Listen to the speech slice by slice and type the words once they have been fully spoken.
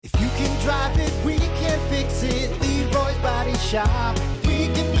drive it, we can fix it. Leroy's Body Shop. We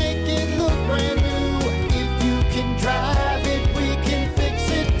can make it look brand new. If you can drive it, we can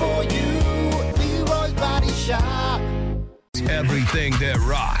fix it for you. Leroy's Body Shop. Everything that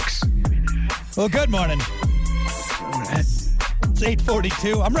rocks. Well, good morning. It's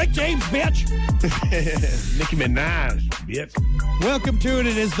 8:42. I'm Rick James, bitch. Nicki Minaj, bitch. Welcome to it.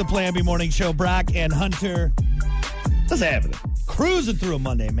 It is the Plan B Morning Show. Brock and Hunter. What's happening? Cruising through a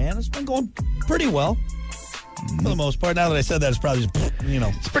Monday, man. It's been going pretty well for the most part. Now that I said that, it's probably just,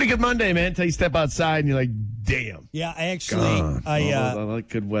 It's a pretty good Monday, man, until you step outside and you're like, damn. Yeah, I actually, I like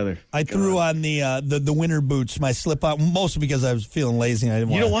good weather. I threw on the winter boots, my slip-out, mostly because I was feeling lazy and I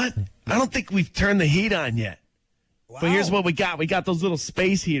didn't want to. You know what? I don't think we've turned the heat on yet. Wow. But here's what we got. We got those little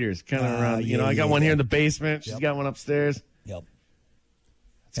space heaters kind of around. I got one here in the basement. She's got one upstairs. Yep.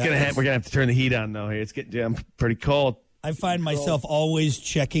 It's gonna happen. We're going to have to turn the heat on, though. Here, it's getting pretty cold. I find myself always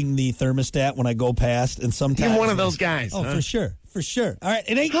checking the thermostat when I go past, and sometimes you're one of those guys. Oh, huh? for sure. All right,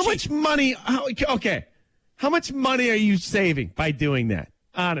 it ain't How cheap. much money? How much money are you saving by doing that?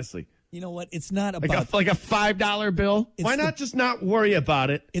 Honestly, you know what? It's not about like a $5 bill. Why not just not worry about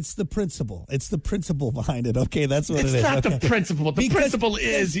it? It's the principle. It's the principle behind it. Okay, that's what it is. It's not okay. the principle. The principle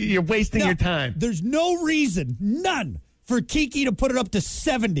is you're wasting your time. There's no reason, none, for Kiki to put it up to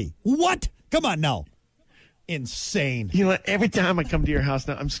 70. What? Come on now. Insane. You know what? Every time I come to your house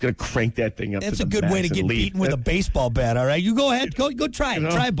now, I'm just going to crank that thing up. That's to a the good max way to and get leave. beaten with a baseball bat. All right, you go ahead. Go try it.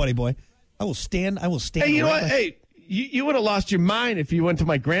 Try it, buddy boy. I will stand. Hey, you know what? Hey, you would have lost your mind if you went to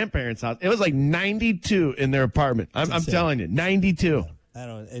my grandparents' house. It was like 92 in their apartment. I'm telling you, 92. I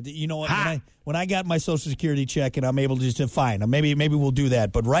don't. You know what? When I got my Social Security check and I'm able to just say, fine, maybe we'll do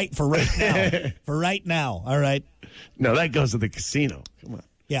that. But right now, all right. No, that goes to the casino. Come on.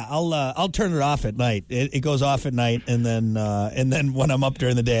 Yeah, I'll turn it off at night. It goes off at night, and then when I'm up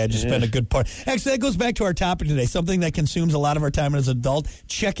during the day, I just spend a good part. Actually, that goes back to our topic today. Something that consumes a lot of our time as an adult: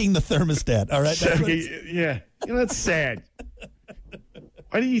 checking the thermostat. All right, yeah, that's sad.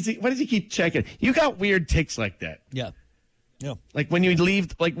 Why does he keep checking? You got weird tics like that. Yeah. Yeah. Like when you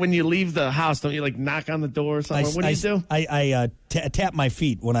leave the house, don't you knock on the door or something? What do you do? I tap my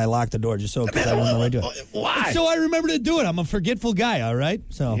feet when I lock the door just so because I don't know what to do. Why? So I remember to do it. I'm a forgetful guy. All right.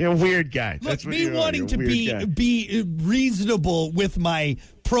 So you're a weird guy. Look, That's what me wanting to be reasonable with my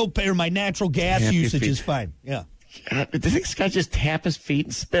my natural gas usage is fine. Yeah. Does this guy just tap his feet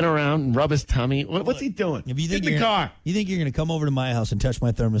and spin around and rub his tummy? What's he doing? If you think in the car. You think you're going to come over to my house and touch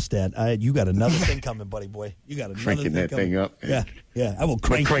my thermostat? You got another thing coming, buddy boy. You got another Cranking that thing up. Yeah. I will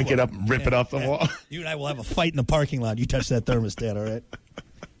crank it up and rip it off the wall. You and I will have a fight in the parking lot. You touch that thermostat, all right?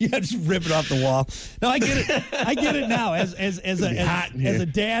 Yeah, just rip it off the wall. No, I get it. I get it now. As a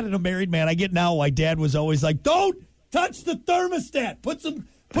dad and a married man, I get now why Dad was always like, "Don't touch the thermostat. Put some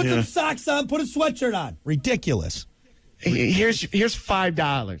socks on. Put a sweatshirt on." Ridiculous. Here's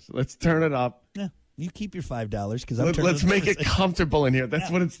 $5. Let's turn it up. Yeah, you keep your $5 because let's make it comfortable in here. That's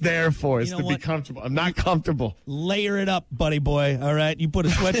what it's there for. Is to be comfortable. I'm not comfortable. Layer it up, buddy boy. All right, you put a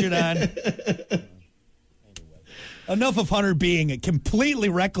sweatshirt on. Enough of Hunter being completely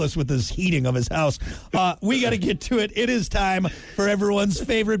reckless with his heating of his house. We got to get to it. It is time for everyone's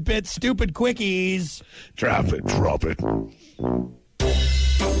favorite bit, Stupid Quickies. Drop it.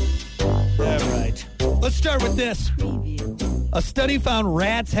 All right. Let's start with this. A study found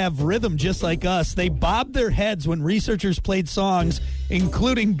rats have rhythm just like us. They bobbed their heads when researchers played songs,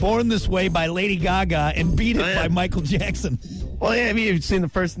 including Born This Way by Lady Gaga and Beat It by Michael Jackson. Well, yeah, you've seen the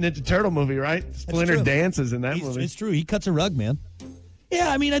first Ninja Turtle movie, right? Splinter dances in that movie. It's true. He cuts a rug, man. Yeah,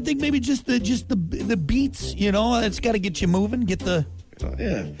 I mean, I think maybe just the beats, it's got to get you moving, get the,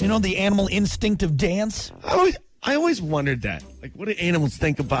 the animal instinct of dance. I always wondered that. Like, what do animals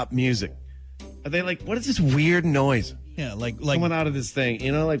think about music? Are they like, what is this weird noise? Yeah, like coming out of this thing,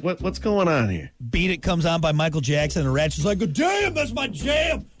 what's going on here? Beat It comes on by Michael Jackson, and the rat's just like, damn, that's my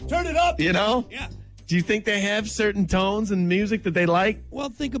jam. Turn it up. Yeah. Do you think they have certain tones in music that they like? Well,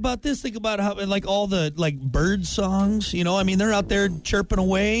 think about this. Think about how, like, all the, bird songs, you know? I mean, they're out there chirping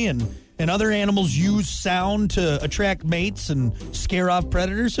away, and other animals use sound to attract mates and scare off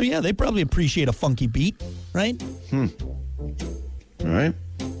predators. So, yeah, they probably appreciate a funky beat, right? All right.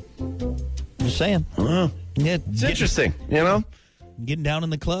 Just saying. Yeah, it's interesting, you know? Getting down in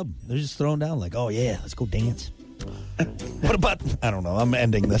the club. They're just throwing down like, oh, yeah, let's go dance. What about, I don't know, I'm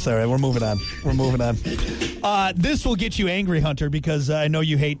ending this. All right, we're moving on. This will get you angry, Hunter, because I know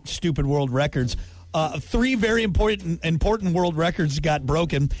you hate stupid world records. 3 very important world records got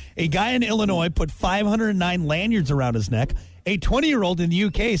broken. A guy in Illinois put 509 lanyards around his neck. A 20-year-old in the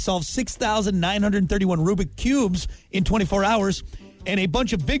UK solved 6,931 Rubik Cubes in 24 hours. and a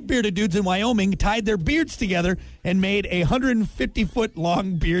bunch of big bearded dudes in Wyoming tied their beards together and made a 150-foot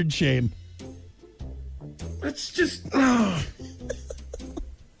long beard chain. That's just...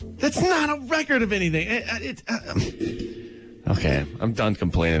 That's not a record of anything. Okay, I'm done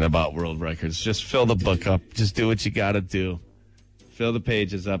complaining about world records. Just fill the book up. Just do what you got to do. Fill the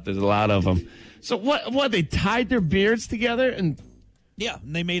pages up. There's a lot of them. So what? They tied their beards together and... Yeah,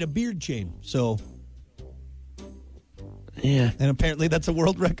 and they made a beard chain. So... Yeah. And apparently that's a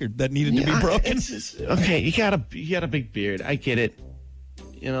world record that needed to be broken. Okay, you got a big beard. I get it.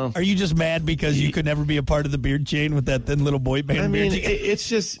 You know. Are you just mad because you could never be a part of the beard chain with that thin little boy band? I mean, beard?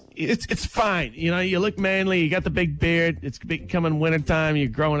 it's fine. You know, you look manly. You got the big beard. It's becoming wintertime. You're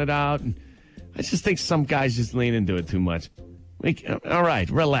growing it out. And I just think some guys just lean into it too much. All right,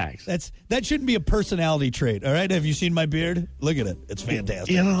 relax. That shouldn't be a personality trait. All right, have you seen my beard? Look at it. It's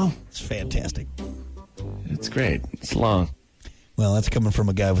fantastic. You know, it's fantastic. It's great. It's long. Well, that's coming from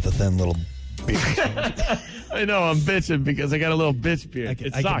a guy with a thin little beard. I know, I'm bitching because I got a little bitch beard.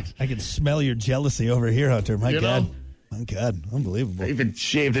 It sucks. I can smell your jealousy over here, Hunter. My God. Unbelievable. I even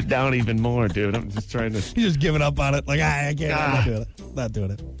shaved it down even more, dude. I'm just trying to... You're just giving up on it. Like, I can't. I'm not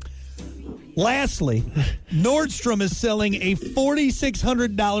doing it. Lastly, Nordstrom is selling a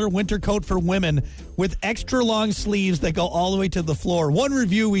 $4,600 winter coat for women with extra long sleeves that go all the way to the floor. One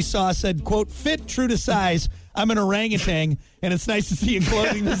review we saw said, quote, fit true to size. I'm an orangutan, and it's nice to see a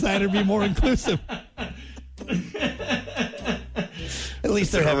clothing designer be more inclusive. At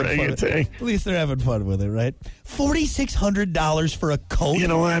least they're having fun with it. At least they're having fun with it, right? $4,600 for a coat. You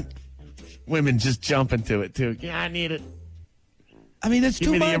know what? Women just jump into it too. Yeah, I need it. I mean, that's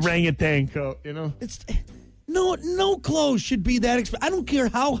too much. Give me the orangutan coat, you know? No clothes should be that expensive. I don't care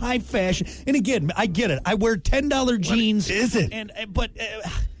how high fashion. And again, I get it. I wear $10 jeans. What is it? But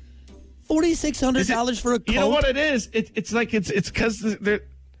 $4,600 for a coat. You know what it is? It's like it's because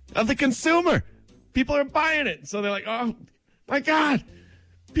of the consumer. People are buying it, so they're like, "Oh my God,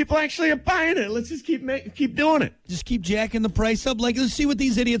 people actually are buying it. Let's just keep doing it. Just keep jacking the price up. Like, let's see what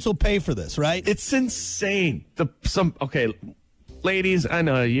these idiots will pay for this, right?" It's insane. Ladies, I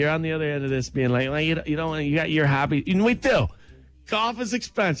know you're on the other end of this, being like, well, you got your hobby. And we do. Golf is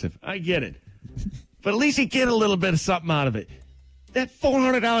expensive. I get it, but at least you get a little bit of something out of it. That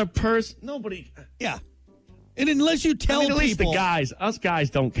 $400 purse, nobody. Yeah, and unless you tell at least people, us guys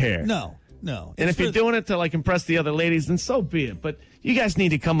don't care. No. And if you're doing it to like impress the other ladies, then so be it. But you guys need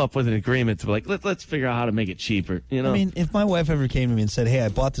to come up with an agreement to like let's figure out how to make it cheaper. You know, I mean, if my wife ever came to me and said, "Hey, I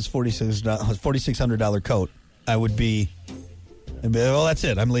bought this $4,600 coat," I'd be, well, that's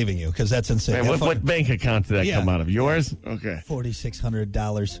it. I'm leaving you because that's insane. Man, what bank account did that come out of? Yours? Okay.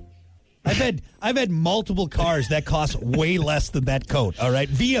 $4,600. I've had multiple cars that cost way less than that coat. All right,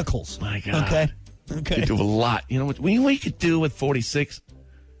 vehicles. My God. Okay. You do a lot. You know what you could do with 46?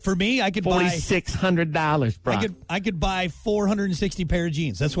 For me, I could buy $4,600, bro. I could buy 460 pair of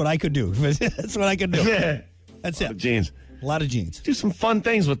jeans. That's what I could do. That's what I could do. Yeah. That's it. Jeans. A lot of jeans. Do some fun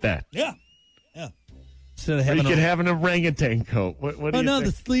things with that. Yeah. Instead of having you could have an orangutan coat. What do you think?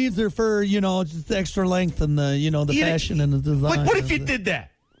 The sleeves are for, just the extra length and the fashion and the design. What if you did that?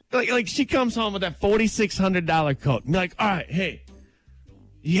 Like she comes home with that $4,600 coat. And you're like, all right, hey,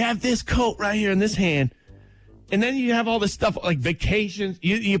 you have this coat right here in this hand. And then you have all this stuff like vacations.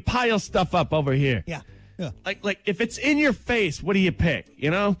 You pile stuff up over here. Yeah. Like if it's in your face, what do you pick?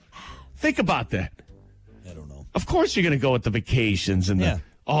 You know? Think about that. I don't know. Of course you're going to go with the vacations and the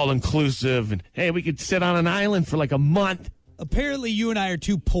all-inclusive. And, hey, we could sit on an island for like a month. Apparently you and I are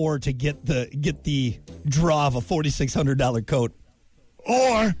too poor to get the draw of a $4,600 coat.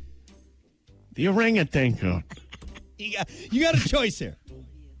 Or the orangutan coat. You got a choice here.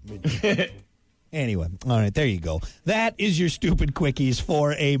 Anyway, all right, there you go. That is your stupid quickies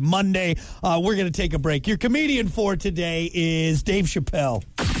for a Monday. We're going to take a break. Your comedian for today is Dave Chappelle.